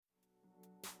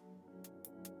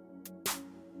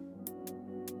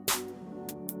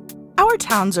Our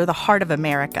towns are the heart of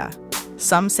America.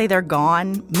 Some say they're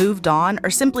gone, moved on, or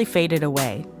simply faded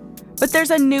away. But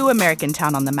there's a new American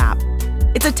town on the map.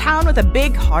 It's a town with a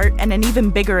big heart and an even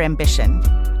bigger ambition.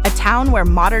 A town where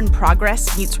modern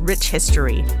progress meets rich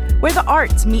history, where the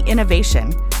arts meet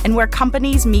innovation, and where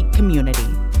companies meet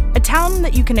community. A town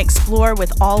that you can explore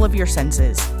with all of your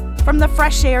senses, from the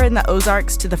fresh air in the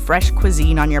Ozarks to the fresh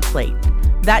cuisine on your plate.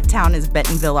 That town is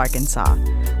Bentonville, Arkansas.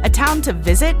 A town to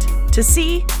visit, to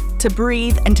see, to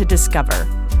breathe, and to discover.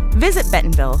 Visit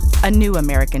Bentonville, a new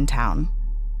American town.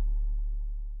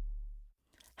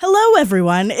 Hello,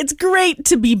 everyone. It's great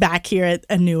to be back here at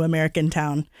a new American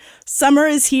town. Summer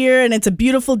is here, and it's a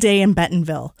beautiful day in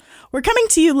Bentonville. We're coming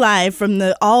to you live from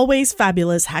the always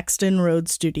fabulous Haxton Road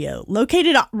studio,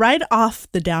 located right off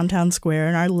the downtown square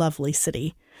in our lovely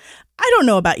city. I don't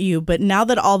know about you, but now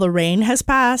that all the rain has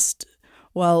passed,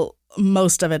 well,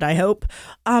 most of it, I hope,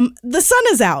 the sun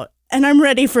is out, and I'm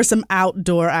ready for some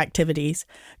outdoor activities.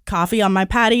 Coffee on my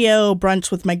patio,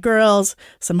 brunch with my girls,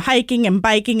 some hiking and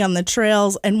biking on the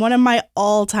trails, and one of my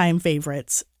all-time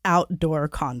favorites, outdoor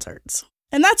concerts.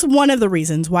 And that's one of the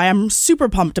reasons why I'm super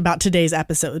pumped about today's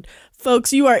episode.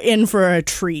 Folks, you are in for a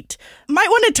treat. Might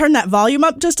want to turn that volume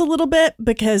up just a little bit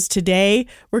because today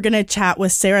we're going to chat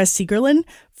with Sara Segerlin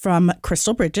from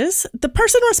Crystal Bridges, the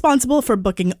person responsible for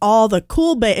booking all the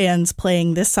cool bands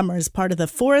playing this summer as part of the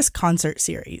Forest Concert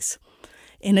Series.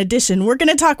 In addition, we're going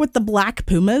to talk with the Black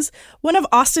Pumas, one of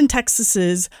Austin,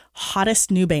 Texas's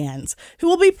hottest new bands, who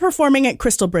will be performing at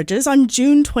Crystal Bridges on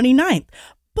June 29th,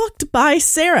 booked by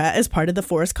Sara as part of the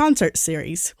Forest Concert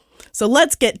Series. So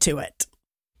let's get to it.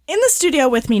 In the studio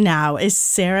with me now is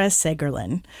Sara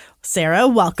Segerlin. Sara,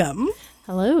 welcome.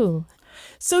 Hello.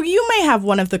 So you may have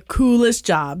one of the coolest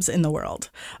jobs in the world,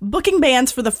 booking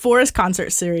bands for the Forest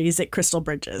Concert Series at Crystal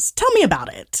Bridges. Tell me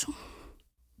about it.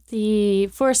 The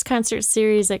Forest Concert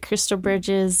Series at Crystal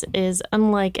Bridges is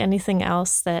unlike anything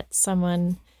else that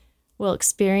someone will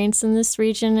experience in this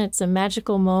region. It's a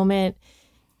magical moment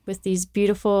with these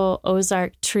beautiful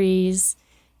Ozark trees,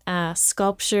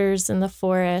 sculptures in the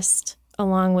forest,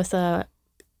 along with a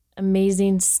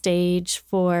amazing stage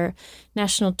for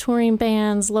national touring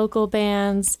bands, local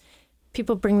bands.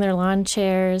 People bring their lawn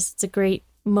chairs. It's a great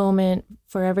moment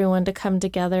for everyone to come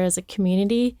together as a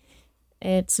community.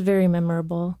 It's very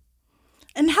memorable.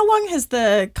 And how long has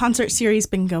the concert series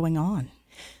been going on?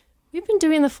 We've been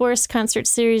doing the Forest Concert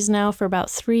Series now for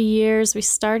about 3 years. We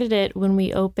started it when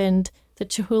we opened the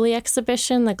Chihuly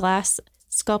exhibition, the glass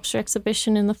sculpture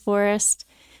exhibition in the forest.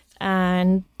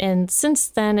 And since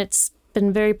then, it's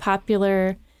been very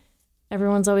popular.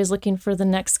 Everyone's always looking for the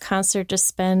next concert to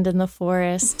spend in the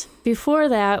forest. Before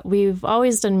that, we've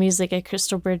always done music at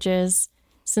Crystal Bridges.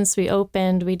 Since we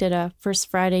opened, we did a First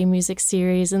Friday music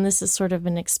series, and this is sort of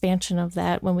an expansion of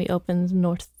that when we opened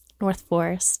North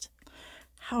Forest.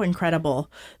 How incredible.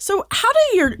 So how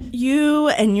do you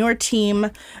and your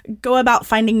team go about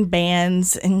finding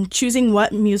bands and choosing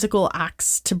what musical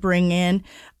acts to bring in?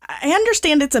 I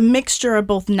understand it's a mixture of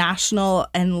both national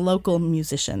and local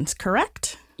musicians,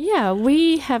 correct? Yeah,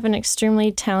 we have an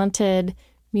extremely talented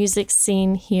music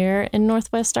scene here in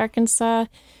Northwest Arkansas.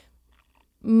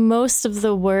 Most of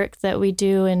the work that we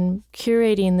do in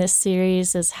curating this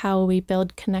series is how we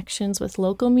build connections with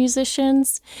local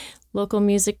musicians, local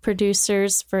music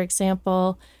producers. For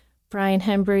example, Brian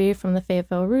Hembry from the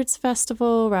Fayetteville Roots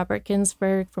Festival, Robert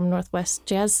Ginsberg from Northwest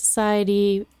Jazz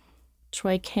Society,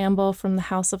 Troy Campbell from the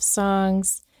House of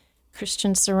Songs,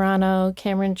 Christian Serrano,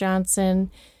 Cameron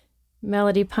Johnson,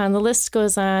 Melody Pond. The list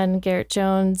goes on, Garrett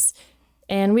Jones.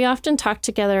 And we often talk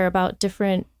together about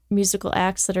different musical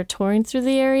acts that are touring through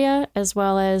the area, as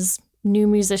well as new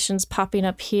musicians popping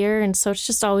up here. And so it's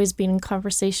just always being in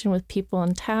conversation with people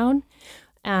in town,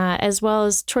 as well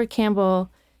as Troy Campbell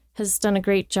has done a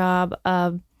great job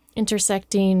of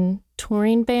intersecting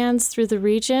touring bands through the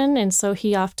region. And so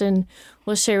he often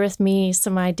will share with me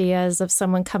some ideas of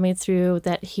someone coming through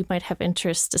that he might have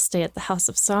interest to stay at the House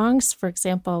of Songs. For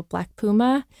example, Black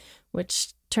Puma,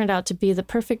 which turned out to be the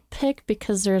perfect pick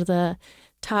because they're the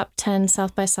top 10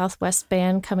 South by Southwest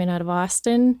band coming out of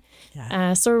Austin.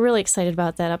 Yeah. So we're really excited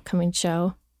about that upcoming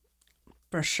show.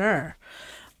 For sure.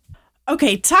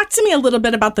 Okay, talk to me a little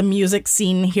bit about the music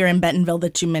scene here in Bentonville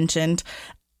that you mentioned.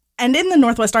 And in the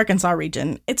Northwest Arkansas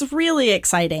region, it's really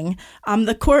exciting.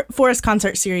 The Forest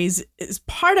Concert Series is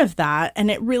part of that, and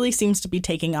it really seems to be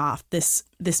taking off, this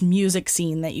music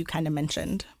scene that you kind of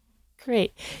mentioned.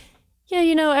 Great. Yeah,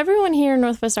 everyone here in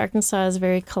Northwest Arkansas is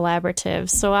very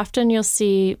collaborative. So often you'll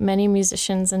see many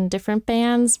musicians in different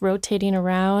bands rotating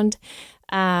around,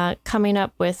 coming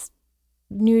up with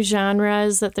new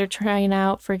genres that they're trying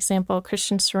out. For example,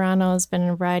 Christian Serrano has been in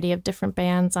a variety of different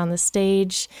bands on the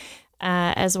stage,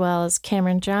 as well as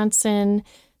Cameron Johnson.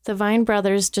 The Vine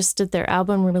Brothers just did their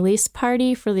album release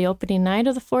party for the opening night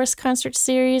of the Forest Concert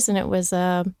Series, and it was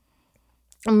a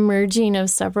merging of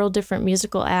several different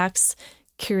musical acts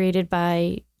curated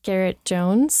by Garrett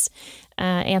Jones,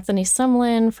 Anthony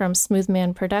Sumlin from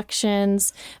Smoothman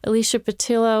Productions. Alicia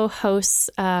Patillo hosts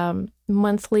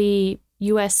monthly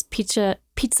U.S. Pizza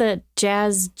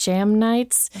Jazz Jam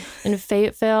Nights in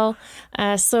Fayetteville.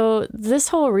 So this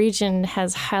whole region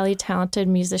has highly talented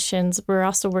musicians. We're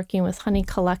also working with Honey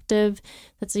Collective.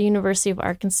 That's a University of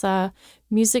Arkansas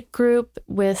music group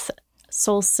with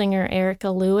soul singer Erica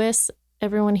Lewis.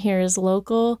 Everyone here is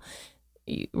local.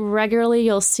 Regularly,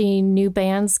 you'll see new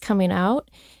bands coming out.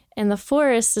 And the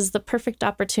Forest is the perfect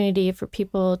opportunity for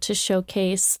people to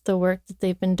showcase the work that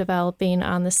they've been developing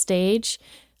on the stage,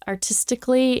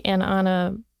 artistically and on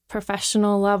a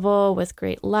professional level, with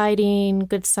great lighting,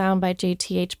 good sound by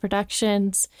JTH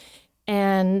Productions.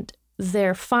 And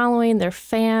their following, their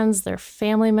fans, their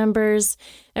family members,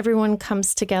 everyone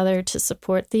comes together to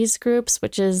support these groups,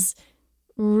 which is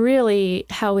really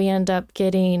how we end up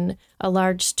getting a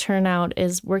large turnout,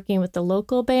 is working with the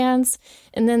local bands.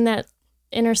 And then that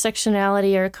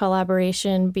intersectionality or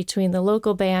collaboration between the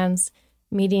local bands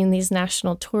meeting these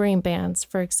national touring bands.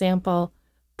 For example,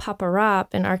 Papa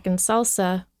Rop and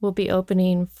Arkansas will be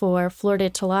opening for Flor de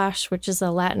Talash, which is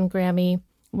a Latin Grammy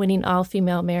winning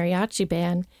all-female mariachi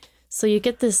band. So you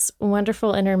get this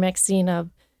wonderful intermixing of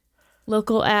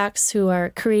local acts who are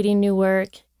creating new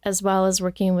work, as well as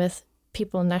working with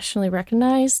people nationally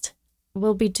recognized.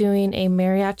 We'll be doing a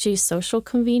mariachi social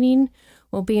convening.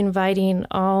 We'll be inviting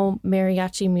all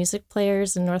mariachi music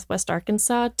players in Northwest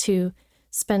Arkansas to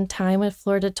spend time with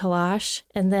Flor de Talash,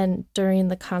 and then during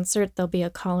the concert, there'll be a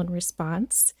call and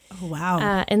response. Oh,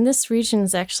 wow. And this region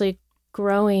is actually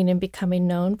growing and becoming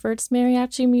known for its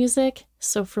mariachi music.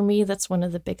 So for me, that's one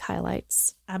of the big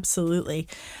highlights. Absolutely.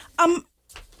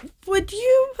 Would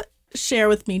you share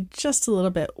with me just a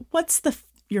little bit, what's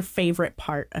your favorite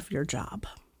part of your job?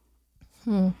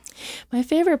 My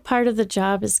favorite part of the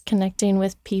job is connecting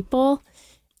with people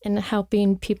and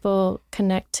helping people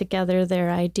connect together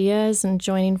their ideas and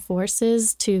joining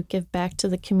forces to give back to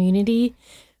the community.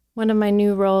 One of my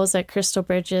new roles at Crystal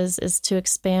Bridges is to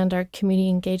expand our community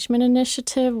engagement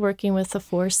initiative, working with the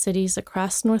 4 cities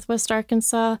across Northwest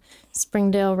Arkansas: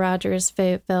 Springdale, Rogers,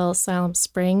 Fayetteville, Siloam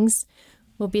Springs.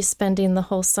 We'll be spending the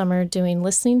whole summer doing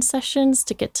listening sessions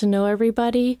to get to know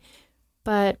everybody,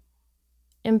 but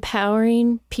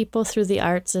empowering people through the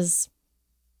arts is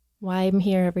why I'm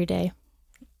here every day.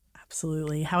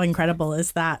 Absolutely. How incredible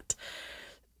is that?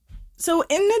 So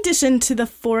in addition to the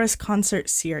Forest Concert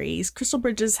Series, Crystal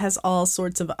Bridges has all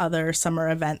sorts of other summer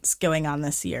events going on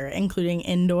this year, including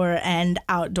indoor and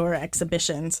outdoor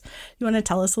exhibitions. You want to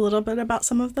tell us a little bit about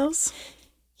some of those?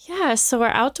 Yeah, so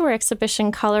our outdoor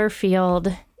exhibition, Color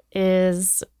Field,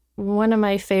 is one of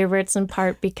my favorites, in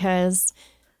part because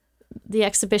the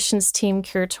exhibitions team,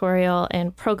 curatorial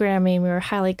and programming, we were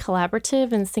highly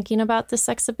collaborative in thinking about this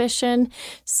exhibition.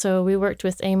 So we worked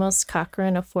with Amos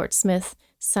Cochran, a Fort Smith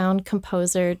sound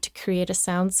composer, to create a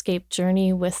soundscape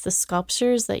journey with the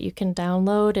sculptures that you can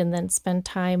download and then spend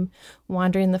time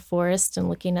wandering the forest and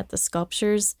looking at the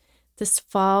sculptures. This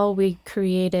fall, we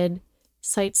created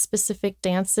site-specific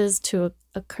dances to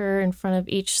occur in front of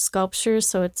each sculpture.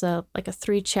 So it's like a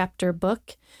 3-chapter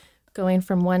book, going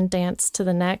from one dance to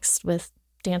the next, with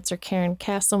dancer Karen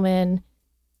Castleman,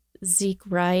 Zeke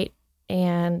Wright,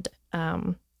 and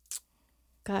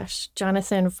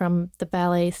Jonathan from the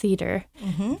Ballet Theater.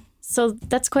 Mm-hmm. So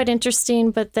that's quite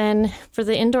interesting. But then for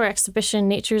the indoor exhibition,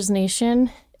 Nature's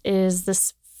Nation is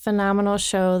this phenomenal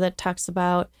show that talks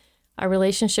about our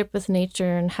relationship with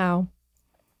nature and how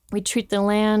we treat the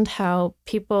land, how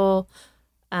people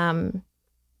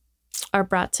are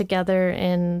brought together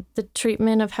in the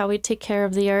treatment of how we take care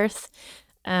of the earth.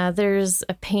 There's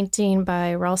a painting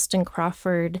by Ralston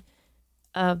Crawford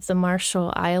of the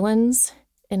Marshall Islands,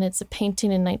 and it's a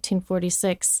painting in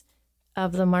 1946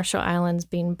 of the Marshall Islands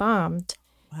being bombed.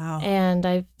 Wow. And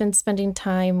I've been spending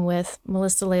time with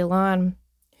Melissa Leylon,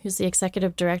 who's the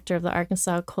executive director of the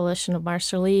Arkansas Coalition of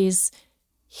Marshallese.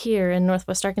 Here in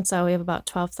Northwest Arkansas, we have about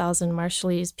 12,000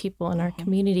 Marshallese people in our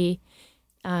community,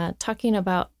 talking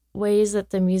about ways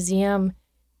that the museum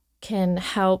can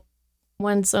help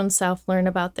one's own self learn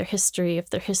about their history if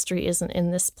their history isn't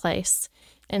in this place.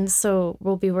 And so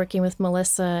we'll be working with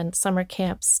Melissa and summer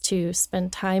camps to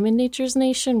spend time in Nature's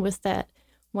Nation with that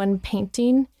one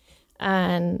painting.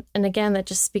 And again, that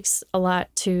just speaks a lot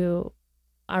to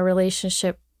our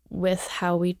relationship with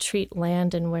how we treat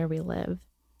land and where we live.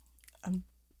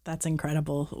 That's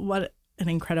incredible. What an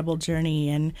incredible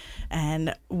journey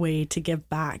and way to give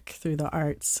back through the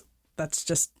arts. That's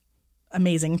just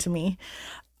amazing to me.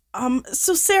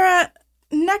 So Sarah,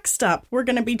 next up, we're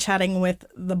going to be chatting with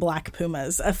the Black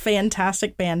Pumas, a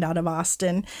fantastic band out of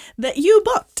Austin that you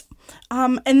booked.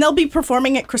 And they'll be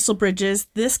performing at Crystal Bridges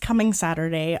this coming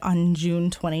Saturday on June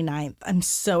 29th. I'm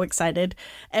so excited.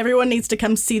 Everyone needs to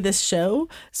come see this show.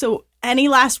 So any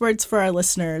last words for our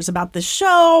listeners about the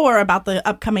show or about the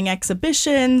upcoming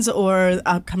exhibitions or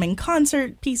upcoming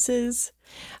concert pieces?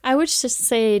 I would just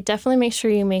say definitely make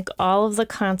sure you make all of the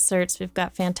concerts. We've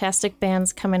got fantastic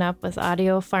bands coming up with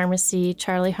Audio Pharmacy,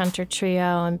 Charlie Hunter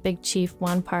Trio, and Big Chief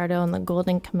Juan Pardo and the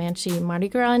Golden Comanche Mardi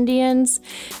Gras Indians.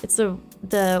 It's the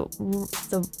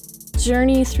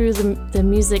journey through the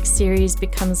music series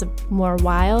becomes more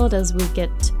wild as we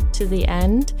get to the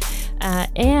end.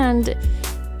 And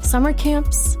summer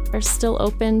camps are still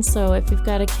open, so if you've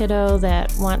got a kiddo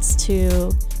that wants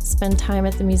to spend time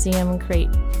at the museum and create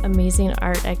amazing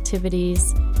art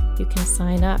activities, you can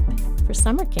sign up for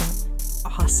summer camp.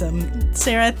 Awesome.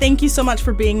 Sarah, thank you so much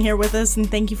for being here with us,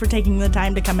 and thank you for taking the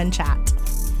time to come and chat.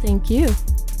 Thank you.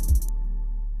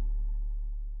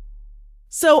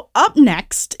 So up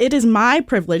next, it is my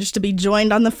privilege to be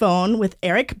joined on the phone with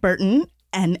Eric Burton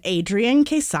and Adrian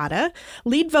Quesada,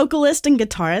 lead vocalist and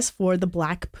guitarist for the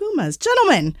Black Pumas.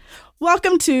 Gentlemen,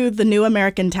 welcome to the New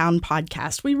American Town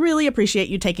podcast. We really appreciate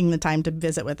you taking the time to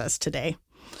visit with us today.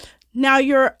 Now,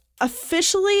 you're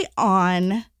officially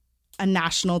on a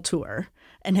national tour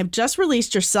and have just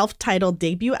released your self-titled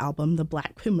debut album, The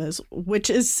Black Pumas, which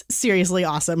is seriously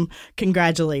awesome.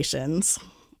 Congratulations.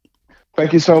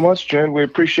 Thank you so much, Jen. We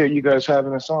appreciate you guys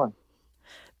having us on.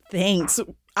 Thanks.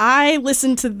 I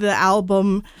listened to the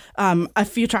album, a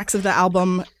few tracks of the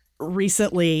album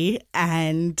recently,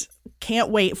 and can't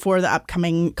wait for the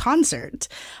upcoming concert.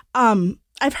 I've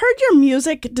heard your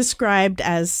music described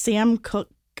as Sam Cooke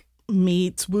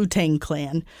meets Wu-Tang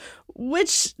Clan,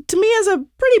 which to me is a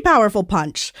pretty powerful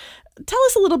punch. Tell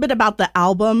us a little bit about the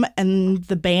album and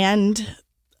the band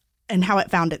and how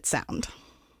it found its sound.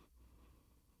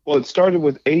 Well, it started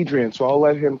with Adrian, so I'll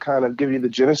let him kind of give you the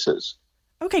genesis.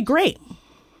 Okay, great.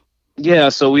 Yeah,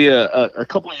 so we a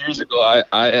couple of years ago,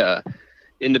 I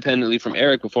independently from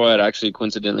Eric, before I'd actually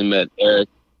coincidentally met Eric,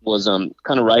 was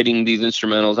kind of writing these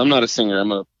instrumentals. I'm not a singer,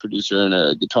 I'm a producer and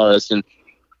a guitarist, and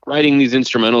writing these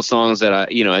instrumental songs that I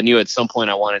knew at some point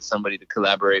I wanted somebody to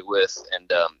collaborate with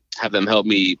and have them help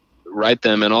me write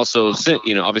them and also sing,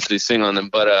 obviously sing on them.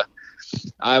 But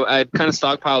I kind of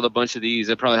stockpiled a bunch of these.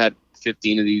 I probably had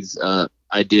 15 of these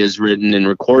ideas written and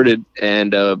recorded,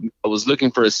 and I was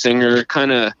looking for a singer,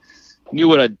 kind of knew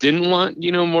what I didn't want,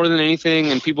 more than anything.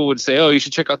 And people would say, oh, you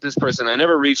should check out this person. I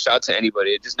never reached out to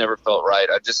anybody. It just never felt right.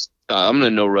 I just thought, I'm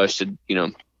in no rush to,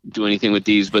 do anything with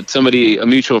these. But a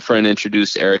mutual friend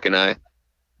introduced Eric and I.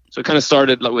 So it kind of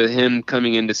started with him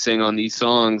coming in to sing on these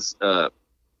songs that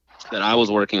I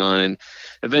was working on. And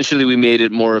eventually we made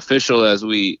it more official as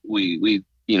we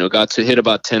got to hit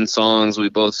about 10 songs. We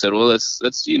both said, well, let's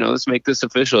make this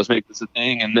official. Let's make this a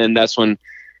thing. And then that's when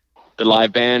the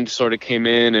live band sort of came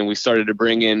in and we started to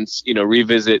bring in,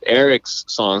 revisit Eric's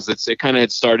songs. It kind of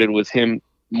had started with him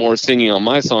more singing on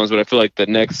my songs, but I feel like the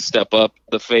next step up,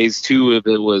 the phase 2 of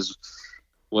it, was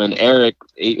when Eric,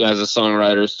 as a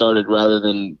songwriter, started, rather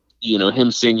than,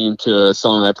 him singing to a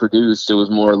song I produced, it was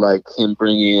more like him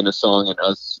bringing in a song and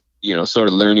us, sort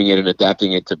of learning it and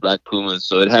adapting it to Black Pumas.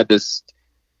 So it had this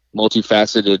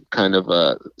multifaceted kind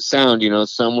of sound,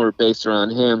 some were based around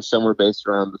him, some were based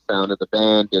around the sound of the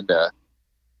band. And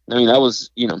that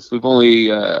was, we've only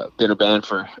been a band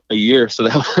for a year, so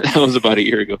that was about a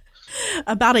year ago.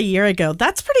 About a year ago.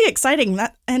 That's pretty exciting.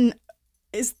 And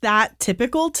is that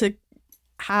typical to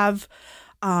have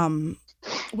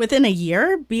within a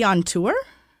year be on tour?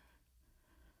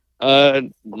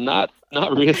 Not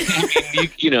really. I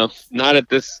mean, not at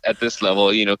this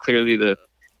level. Clearly the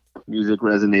music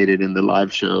resonated in the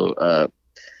live show.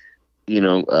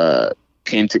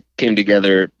 Came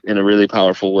together in a really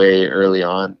powerful way early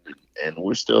on, and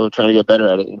we're still trying to get better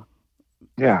at it.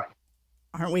 Yeah.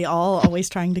 Aren't we all always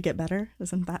trying to get better?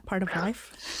 Isn't that part of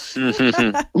life?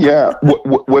 Yeah.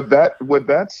 With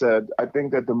that said, I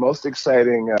think that the most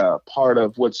exciting part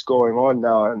of what's going on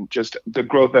now, and just the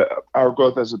growth, our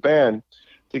growth as a band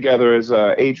together, as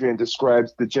Adrian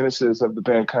describes the genesis of the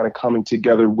band kind of coming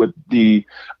together with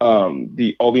all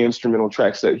the instrumental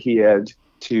tracks that he had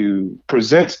to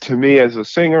present to me as a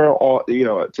singer, or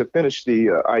to finish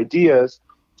the ideas,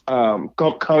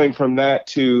 coming from that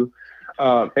to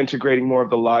integrating more of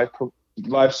the live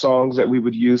live songs that we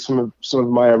would use, some of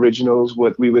my originals,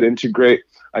 what we would integrate.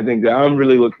 I think that I'm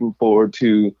really looking forward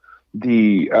to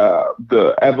the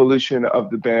evolution of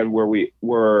the band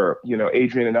where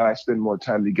Adrian and I spend more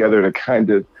time together to kind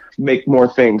of make more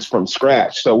things from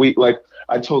scratch. So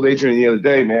I told Adrian the other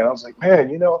day, man, I was like,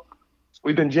 man,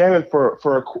 we've been jamming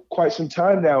for quite some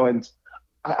time now, and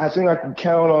I think I can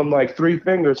count on like 3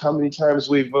 fingers how many times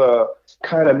we've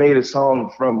kind of made a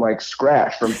song from like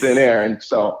scratch, from thin air. And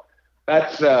so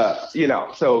that's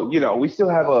we still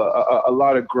have a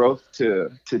lot of growth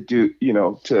to do,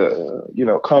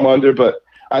 to come under, but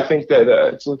I think that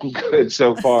it's looking good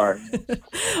so far.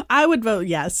 I would vote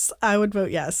yes.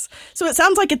 So it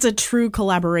sounds like it's a true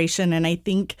collaboration, and I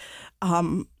think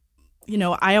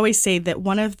I always say that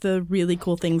one of the really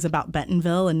cool things about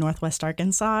Bentonville and Northwest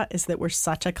Arkansas is that we're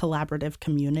such a collaborative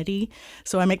community.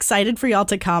 So I'm excited for y'all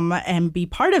to come and be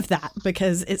part of that,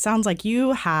 because it sounds like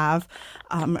you have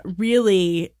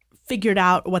really figured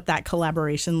out what that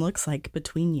collaboration looks like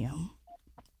between you.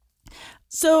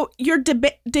 So your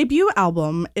debut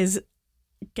album is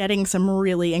getting some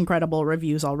really incredible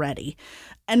reviews already,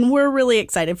 and we're really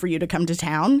excited for you to come to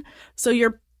town. So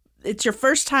it's your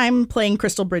first time playing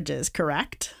Crystal Bridges,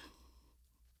 correct?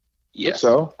 Yeah.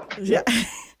 So? Yeah.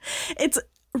 It's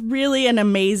really an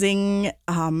amazing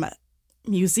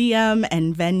museum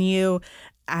and venue,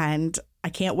 and I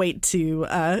can't wait to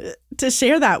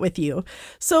share that with you.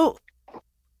 So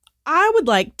I would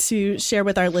like to share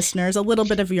with our listeners a little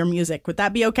bit of your music. Would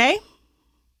that be okay?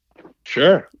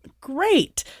 Sure.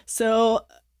 Great. So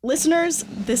listeners,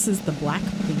 this is the Black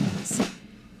Pumas.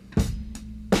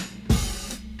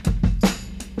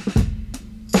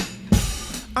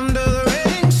 Under the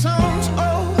rain, sun's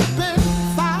open,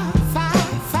 fire,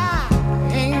 fire, fire.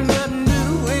 Ain't nothing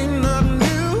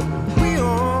new. We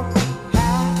all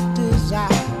have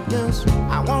desires.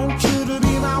 I want you to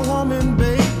be my woman,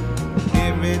 babe.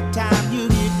 Every time you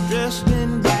get dressed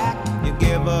in black, you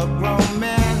give a grown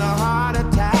man a heart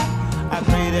attack. I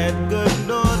pray that good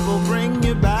Lord will bring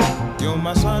you back. You're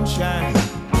my sunshine.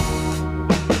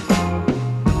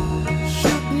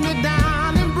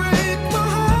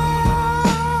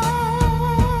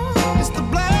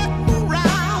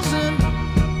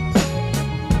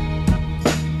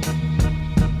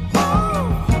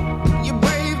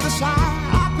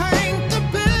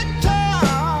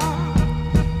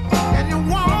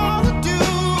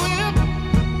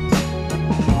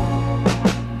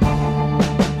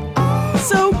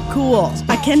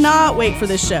 I cannot wait for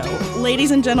this show.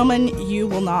 Ladies and gentlemen, you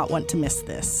will not want to miss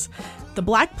this. The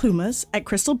Black Pumas at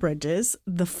Crystal Bridges,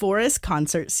 the Forest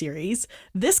Concert Series,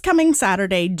 this coming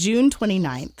Saturday, June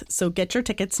 29th, so get your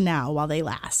tickets now while they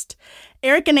last.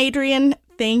 Eric and Adrian,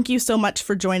 thank you so much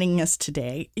for joining us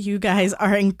today. You guys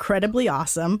are incredibly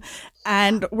awesome,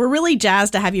 and we're really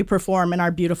jazzed to have you perform in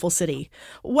our beautiful city.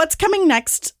 What's coming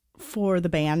next for the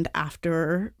band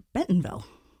after Bentonville?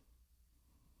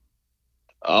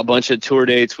 A bunch of tour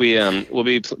dates. We'll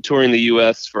be touring the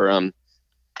U.S. for a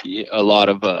lot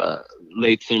of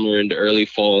late summer into early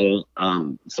fall.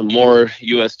 Some more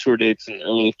U.S. tour dates in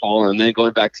early fall, and then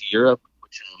going back to Europe,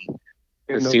 which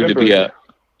has seemed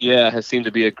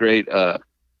to be a great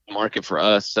market for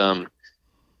us. So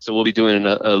we'll be doing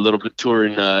a little bit tour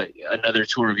in another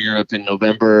tour of Europe in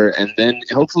November, and then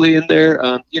hopefully in there,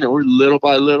 we're little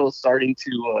by little starting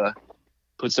to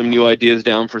put some new ideas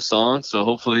down for songs. So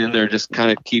hopefully in there, just kind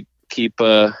of keep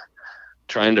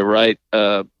trying to write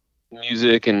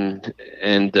music and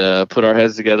put our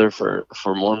heads together for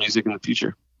more music in the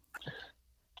future.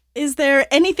 Is there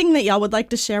anything that y'all would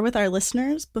like to share with our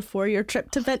listeners before your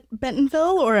trip to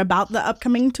Bentonville or about the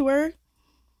upcoming tour?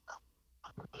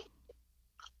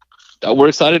 We're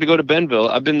excited to go to Bentonville.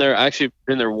 I've been there. I actually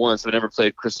been there once. I've never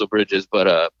played Crystal Bridges,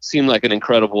 but seemed like an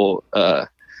incredible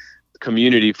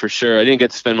community for sure. I didn't get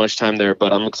to spend much time there,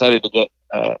 but I'm excited to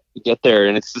get there.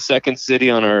 And it's the second city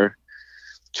on our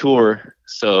tour,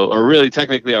 or really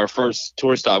technically our first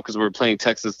tour stop, because we're playing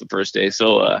Texas the first day.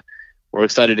 So we're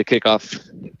excited to kick off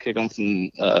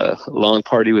some long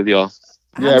party with y'all.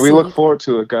 Yeah, we look forward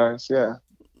to it, guys. Yeah.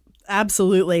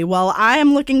 Absolutely. Well, I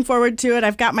am looking forward to it.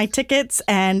 I've got my tickets,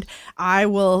 and I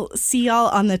will see y'all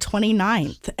on the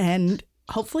 29th. And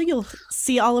hopefully you'll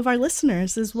see all of our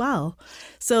listeners as well.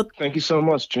 So thank you so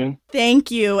much, Jen.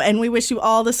 Thank you. And we wish you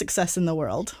all the success in the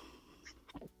world.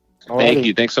 Alrighty. Thank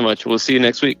you. Thanks so much. We'll see you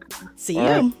next week. See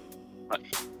you. Right.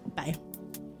 Bye.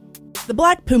 The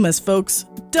Black Pumas, folks.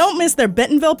 Don't miss their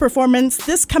Bentonville performance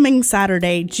this coming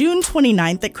Saturday, June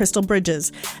 29th at Crystal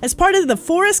Bridges, as part of the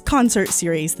Forest Concert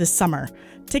Series this summer.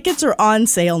 Tickets are on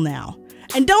sale now.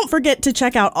 And don't forget to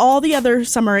check out all the other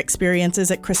summer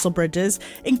experiences at Crystal Bridges,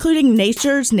 including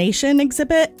Nature's Nation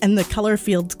exhibit and the Color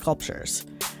Field sculptures.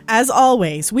 As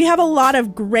always, we have a lot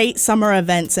of great summer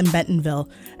events in Bentonville,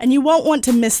 and you won't want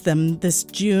to miss them this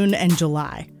June and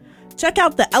July. Check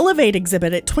out the Elevate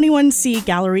exhibit at 21C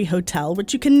Gallery Hotel,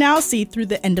 which you can now see through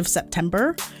the end of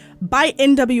September. Bite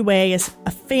NWA is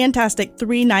a fantastic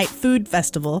 3-night food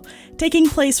festival taking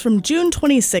place from June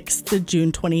 26th to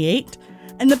June 28th.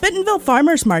 And the Bentonville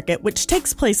Farmers Market, which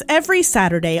takes place every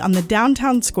Saturday on the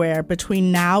downtown square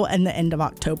between now and the end of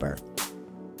October.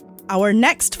 Our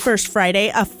next First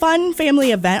Friday, a fun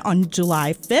family event on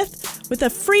July 5th with a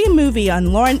free movie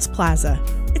on Lawrence Plaza.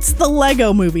 It's the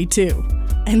Lego Movie too,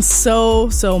 and so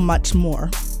much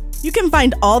more. You can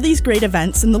find all these great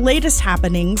events and the latest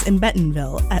happenings in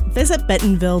Bentonville at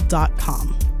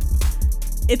visitbentonville.com.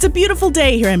 It's a beautiful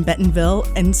day here in Bentonville,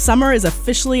 and summer is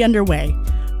officially underway.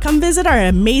 Come visit our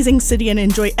amazing city and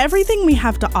enjoy everything we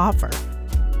have to offer.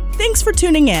 Thanks for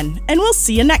tuning in, and we'll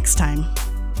see you next time.